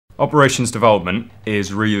Operations development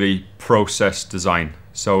is really process design.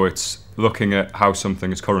 So it's looking at how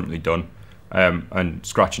something is currently done and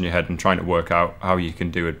scratching your head and trying to work out how you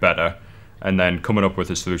can do it better, and then coming up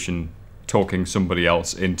with a solution, talking somebody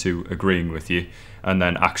else into agreeing with you, and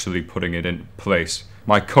then actually putting it in place.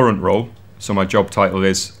 My current role, so my job title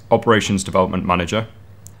is Operations Development Manager.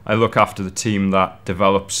 I look after the team that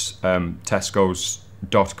develops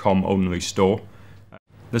Tesco's.com only store.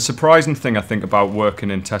 The surprising thing I think about working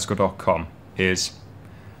in Tesco.com is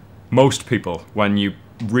most people, when you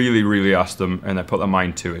really ask them and they put their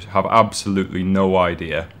mind to it, have absolutely no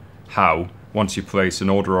idea how, once you place an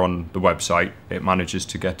order on the website, it manages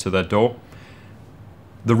to get to their door.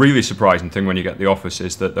 The really surprising thing when you get to the office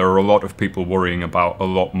is that there are a lot of people worrying about a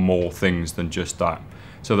lot more things than just that.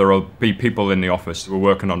 So there will be people in the office who are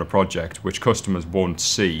working on a project which customers won't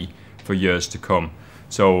see for years to come.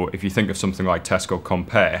 So if you think of something like Tesco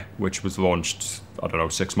Compare, which was launched, I don't know,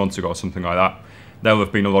 6 months ago or something like that, there'll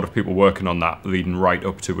have been a lot of people working on that leading right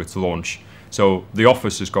up to its launch. So the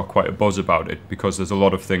office has got quite a buzz about it because there's a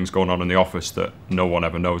lot of things going on in the office that no one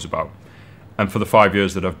ever knows about. And for the 5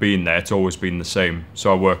 years that I've been there, it's always been the same.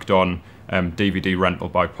 So I worked on DVD rental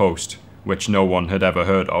by post, which no one had ever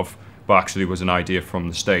heard of, but actually was an idea from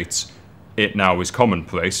the States. It now is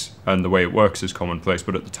commonplace, and the way it works is commonplace,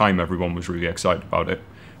 but at the time everyone was really excited about it.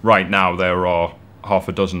 Right now there are half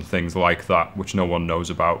a dozen things like that which no one knows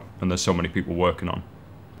about, and there's so many people working on.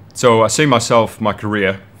 So I see myself, my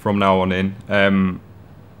career from now on in,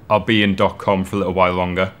 I'll be in .com for a little while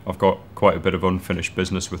longer. I've got quite a bit of unfinished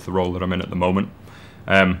business with the role that I'm in at the moment.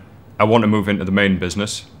 I want to move into the main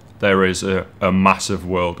business. There is a massive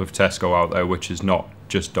world of Tesco out there which is not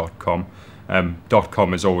just .com.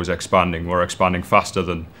 .com is always expanding. We're expanding faster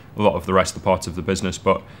than a lot of the rest of the parts of the business,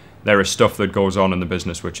 but there is stuff that goes on in the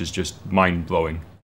business which is just mind-blowing.